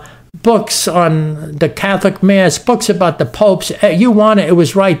 books on the Catholic Mass, books about the popes. You want it, it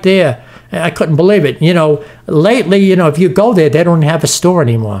was right there. I couldn't believe it. Lately, if you go there, they don't have a store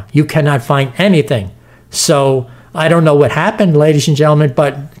anymore. You cannot find anything. So I don't know what happened, ladies and gentlemen,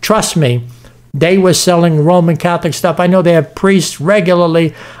 but trust me, they were selling Roman Catholic stuff. I know they have priests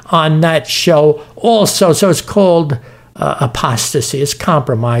regularly on that show also. So it's called apostasy. It's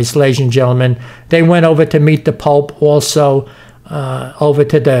compromise, ladies and gentlemen. They went over to meet the Pope also. Over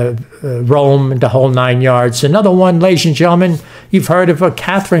to the Rome, the whole 9 yards. Another one, ladies and gentlemen, you've heard of her,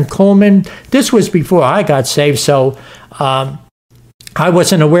 Catherine Kuhlman. This was before I got saved, so I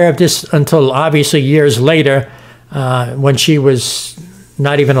wasn't aware of this until obviously years later when she was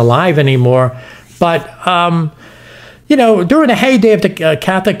not even alive anymore. But, during the heyday of the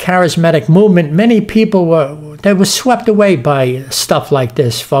Catholic charismatic movement, many people were swept away by stuff like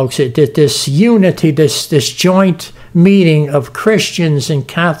this, folks. This unity, this joint meeting of Christians and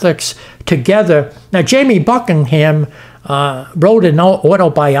Catholics together. Now, Jamie Buckingham wrote an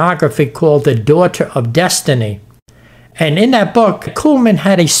autobiography called The Daughter of Destiny. And in that book, Kuhlman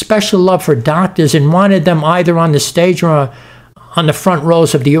had a special love for doctors and wanted them either on the stage or on the front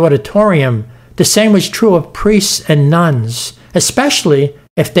rows of the auditorium. The same was true of priests and nuns, especially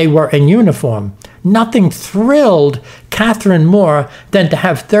if they were in uniform. Nothing thrilled Catherine more than to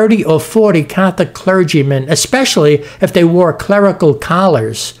have 30 or 40 Catholic clergymen, especially if they wore clerical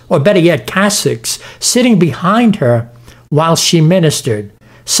collars, or better yet, cassocks, sitting behind her while she ministered.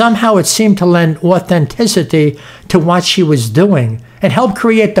 Somehow it seemed to lend authenticity to what she was doing and help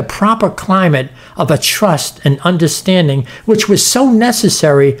create the proper climate of a trust and understanding which was so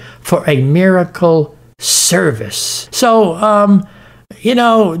necessary for a miracle service. So,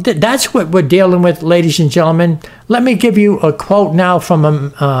 that's what we're dealing with, ladies and gentlemen. Let me give you a quote now from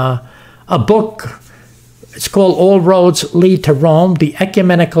a book. It's called All Roads Lead to Rome, The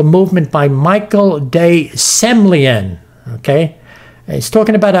Ecumenical Movement by Michael de Semlien. Okay? He's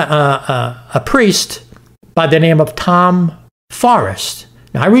talking about a priest by the name of Tom Forrest.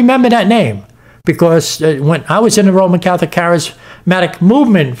 Now, I remember that name because when I was in the Roman Catholic charismatic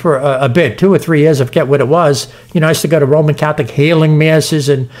movement for a bit, 2 or 3 years, I forget what it was. I used to go to Roman Catholic healing masses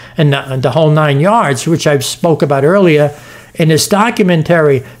and the whole 9 yards, which I spoke about earlier in this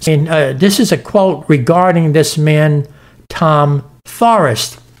documentary. And this is a quote regarding this man, Tom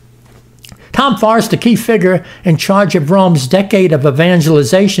Forrest. Tom Forrest, the key figure in charge of Rome's Decade of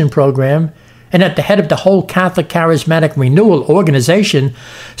Evangelization program, and at the head of the whole Catholic Charismatic Renewal organization,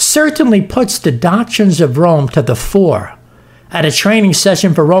 certainly puts the doctrines of Rome to the fore. At a training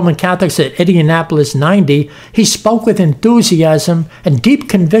session for Roman Catholics at Indianapolis 90, he spoke with enthusiasm and deep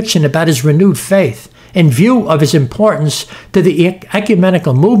conviction about his renewed faith. In view of his importance to the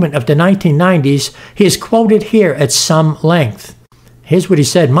ecumenical movement of the 1990s, he is quoted here at some length. Here's what he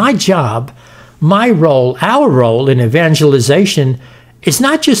said: "My job, my role, our role in evangelization is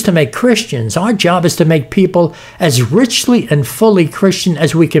not just to make Christians. Our job is to make people as richly and fully Christian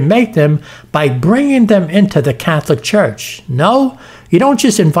as we can make them by bringing them into the Catholic Church. No, you don't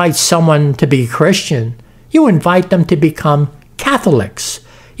just invite someone to be Christian. You invite them to become Catholics.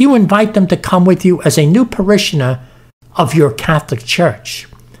 You invite them to come with you as a new parishioner of your Catholic Church.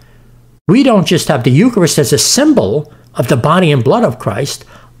 We don't just have the Eucharist as a symbol of the body and blood of Christ.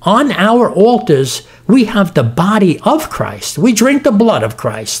 On our altars, we have the body of Christ. We drink the blood of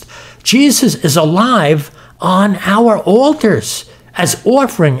Christ. Jesus is alive on our altars as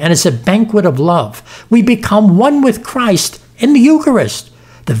offering and as a banquet of love. We become one with Christ in the Eucharist,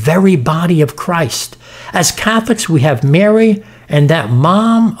 the very body of Christ. As Catholics, we have Mary, and that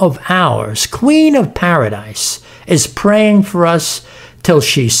mom of ours, Queen of Paradise, is praying for us till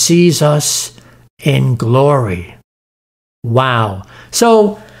she sees us in glory." Wow.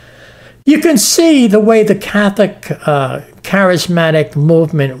 So you can see the way the Catholic charismatic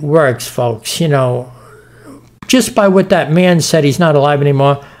movement works, folks. You know, just by what that man said, he's not alive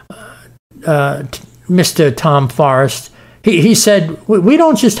anymore, Mr. Tom Forrest. He said, we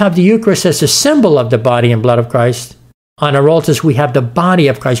don't just have the Eucharist as a symbol of the body and blood of Christ. On our altars, we have the body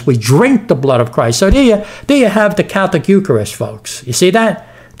of Christ. We drink the blood of Christ. So there you have the Catholic Eucharist, folks. You see that?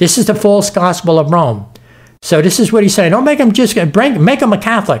 This is the false gospel of Rome. So this is what he's saying. Don't make him make him a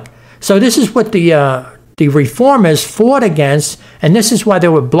Catholic. So this is what the Reformers fought against, and this is why they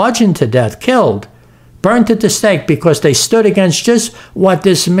were bludgeoned to death, killed, burnt at the stake, because they stood against just what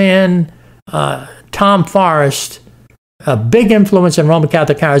this man, Tom Forrest, a big influence in Roman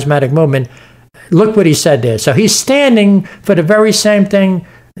Catholic charismatic movement, look what he said there. So he's standing for the very same thing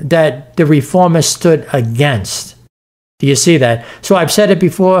that the Reformers stood against. Do you see that? So I've said it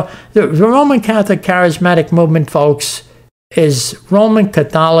before, the Roman Catholic charismatic movement, folks, is Roman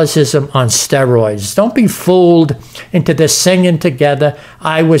Catholicism on steroids. Don't be fooled into this singing together.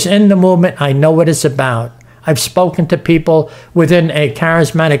 I was in the movement. I know what it's about. I've spoken to people within a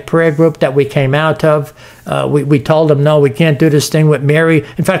charismatic prayer group that we came out of. We told them, no, we can't do this thing with Mary.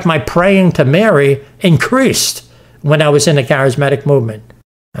 In fact, my praying to Mary increased when I was in the charismatic movement.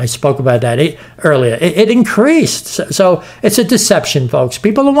 I spoke about that earlier. It increased. So it's a deception, folks.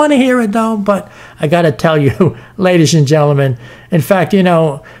 People don't want to hear it, though, but I got to tell you, ladies and gentlemen, in fact, you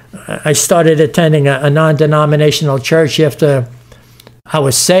know, I started attending a non-denominational church after I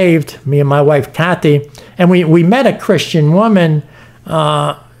was saved, me and my wife, Kathy, and we met a Christian woman,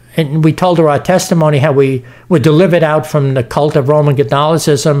 and we told her our testimony, how we were delivered out from the cult of Roman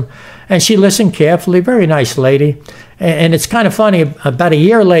Catholicism, and she listened carefully, very nice lady. And it's kind of funny, about a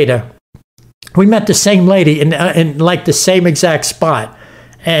year later, we met the same lady in like the same exact spot,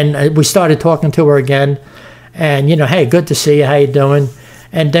 and we started talking to her again, and, you know, hey, good to see you, how you doing?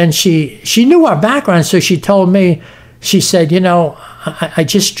 And then she knew our background, so she told me, she said, you know, I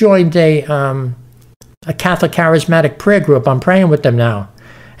just joined a Catholic charismatic prayer group. I'm praying with them now.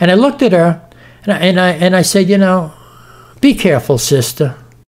 And I looked at her, and I said, you know, be careful, sister.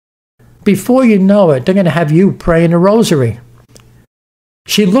 Before you know it, they're going to have you praying a rosary.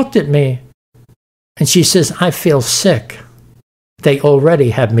 She looked at me, and she says, I feel sick. They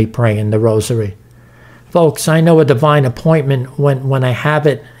already have me praying the rosary. Folks, I know a divine appointment when I have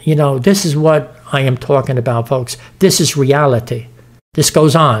it. You know, this is what I am talking about, folks. This is reality. This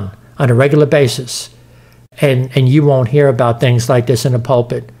goes on a regular basis. And you won't hear about things like this in the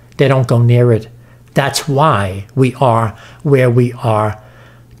pulpit. They don't go near it. That's why we are where we are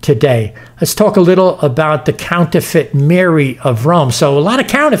today. Let's talk a little about the counterfeit Mary of Rome. So a lot of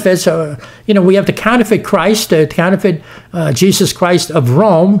counterfeits. You know, we have the counterfeit Christ, the counterfeit Jesus Christ of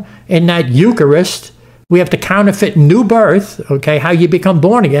Rome in that Eucharist. We have the counterfeit new birth, okay, how you become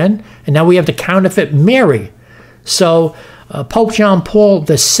born again. And now we have the counterfeit Mary. So Pope John Paul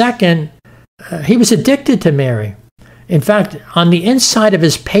II, he was addicted to Mary. In fact, on the inside of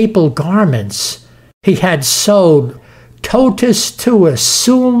his papal garments, he had sewed totus tua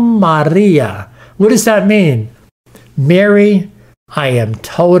sum Maria. What does that mean? Mary, I am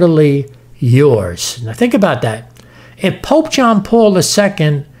totally yours. Now think about that. If Pope John Paul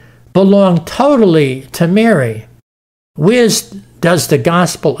II belonged totally to Mary, where does the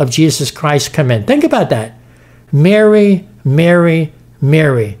gospel of Jesus Christ come in? Think about that. Mary, Mary,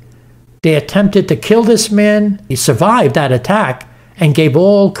 Mary. They attempted to kill this man. He survived that attack and gave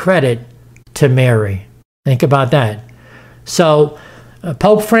all credit to Mary. Think about that. So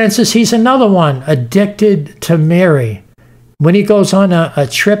Pope Francis, he's another one addicted to Mary. When he goes on a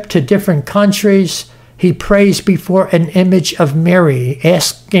trip to different countries, he prays before an image of Mary,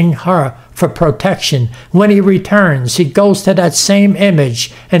 asking her for protection. When he returns, he goes to that same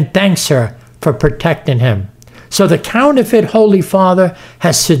image and thanks her for protecting him. So the counterfeit Holy Father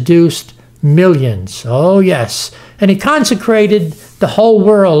has seduced millions. Oh, yes. And he consecrated the whole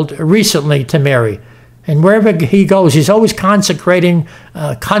world recently to Mary. And wherever he goes, he's always consecrating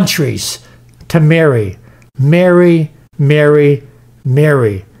countries to Mary. Mary, Mary,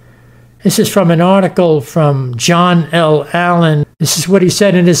 Mary. This is from an article from John L. Allen. This is what he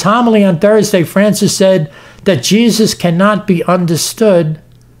said in his homily on Thursday. Francis said that Jesus cannot be understood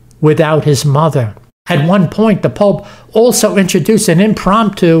without his mother. At one point, the Pope also introduced an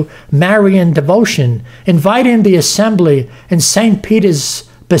impromptu Marian devotion, inviting the assembly in St. Peter's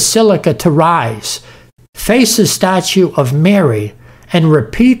Basilica to rise, face the statue of Mary, and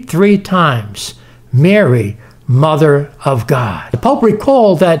repeat 3 times, Mary, Mother of God. The Pope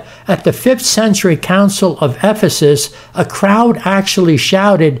recalled that at the 5th century Council of Ephesus, a crowd actually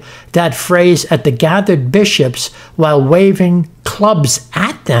shouted that phrase at the gathered bishops while waving clubs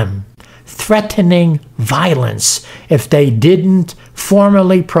at them, threatening violence if they didn't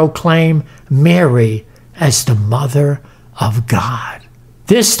formally proclaim Mary as the Mother of God.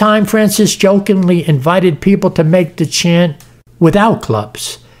 This time, Francis jokingly invited people to make the chant without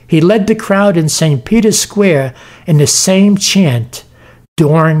clubs. He led the crowd in St. Peter's Square in the same chant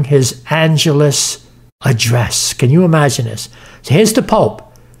during his Angelus address. Can you imagine this? So here's the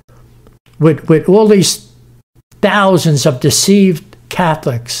Pope with all these thousands of deceived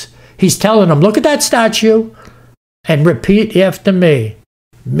Catholics. He's telling them, look at that statue and repeat after me.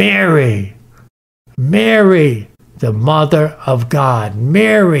 Mary, Mary, the Mother of God.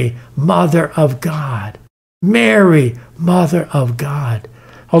 Mary, Mother of God. Mary, Mother of God.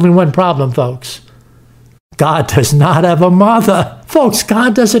 Only one problem, folks. God does not have a mother. Folks,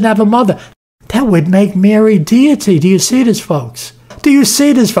 God doesn't have a mother. That would make Mary deity. Do you see this, folks? Do you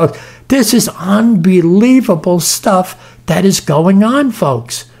see this, folks? This is unbelievable stuff that is going on,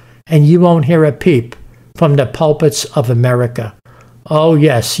 folks. And you won't hear a peep from the pulpits of America. Oh,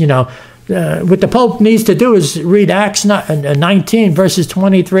 yes, what the Pope needs to do is read Acts 19, verses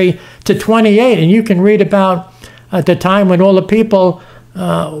 23 to 28, and you can read about the time when all the people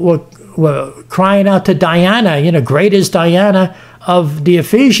were crying out to Diana, great is Diana of the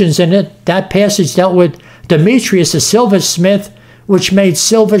Ephesians, and that passage dealt with Demetrius, the silversmith, which made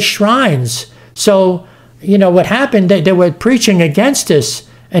silver shrines. So, what happened, they were preaching against this,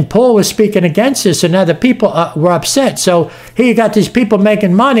 and Paul was speaking against this, and now the people were upset. So here you got these people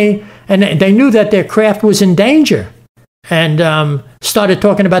making money, and they knew that their craft was in danger, and started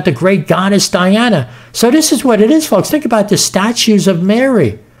talking about the great goddess Diana. So this is what it is, folks. Think about the statues of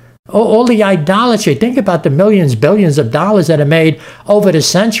Mary, all the idolatry. Think about the millions, billions of dollars that are made over the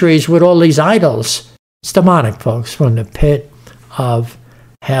centuries with all these idols. It's demonic, folks, from the pit of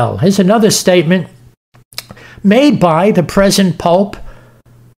hell. Here's another statement made by the present Pope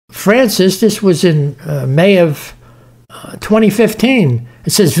Francis. This was in May of 2015. It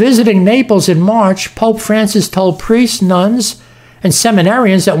says, visiting Naples in March, Pope Francis told priests, nuns, and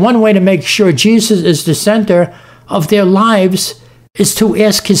seminarians that one way to make sure Jesus is the center of their lives is to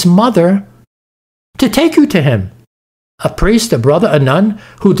ask his mother to take you to him. A priest, a brother, a nun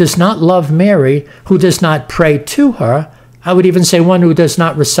who does not love Mary, who does not pray to her, I would even say one who does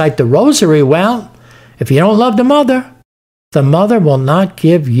not recite the rosary, well, if you don't love the mother will not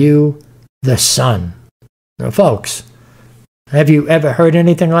give you the son. Now, folks, have you ever heard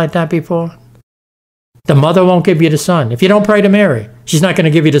anything like that before? The mother won't give you the son. If you don't pray to Mary, she's not going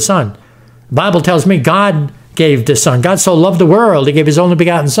to give you the son. The Bible tells me God gave the son. God so loved the world, he gave his only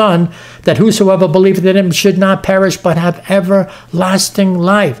begotten son, that whosoever believeth in him should not perish, but have everlasting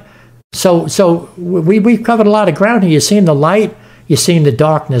life. So we've covered a lot of ground here. You've seen the light, you've seen the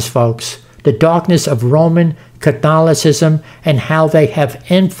darkness, folks. The darkness of Roman Catholicism and how they have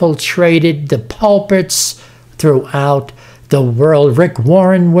infiltrated the pulpits throughout the world. Rick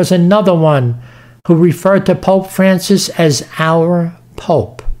Warren was another one who referred to Pope Francis as our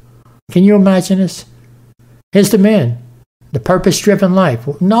Pope. Can you imagine this? Here's the man, the purpose-driven life,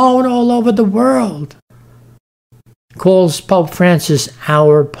 known all over the world, calls Pope Francis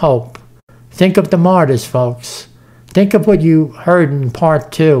our Pope. Think of the martyrs, folks. Think of what you heard in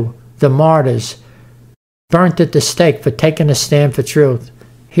part 2, the martyrs, burnt at the stake for taking a stand for truth.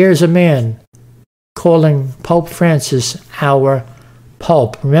 Here's a man calling Pope Francis our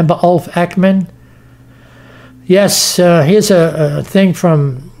Pope. Remember Ulf Ekman? Yes, here's a thing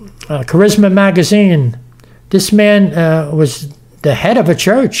from Charisma magazine. This man was the head of a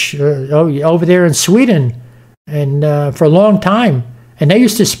church over there in Sweden, and for a long time. And they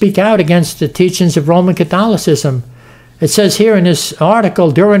used to speak out against the teachings of Roman Catholicism. It says here in this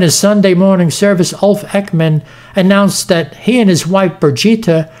article, during his Sunday morning service, Ulf Ekman announced that he and his wife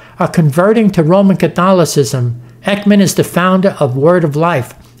Birgitta are converting to Roman Catholicism. Ekman is the founder of Word of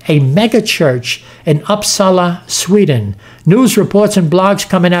Life, a mega church in Uppsala, Sweden. News reports and blogs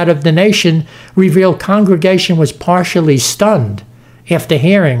coming out of the nation reveal congregation was partially stunned after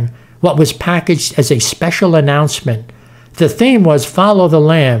hearing what was packaged as a special announcement. The theme was "Follow the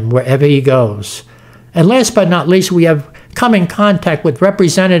Lamb wherever he goes." And last but not least, we have come in contact with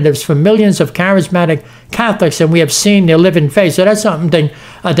representatives from millions of charismatic Catholics, and we have seen their living faith. So that's something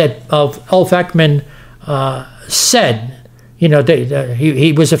that Ulf Ekman said. You know,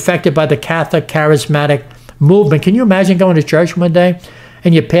 he was affected by the Catholic charismatic movement. Can you imagine going to church one day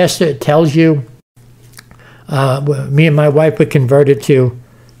and your pastor tells you, me and my wife were converted to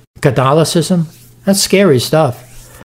Catholicism? That's scary stuff.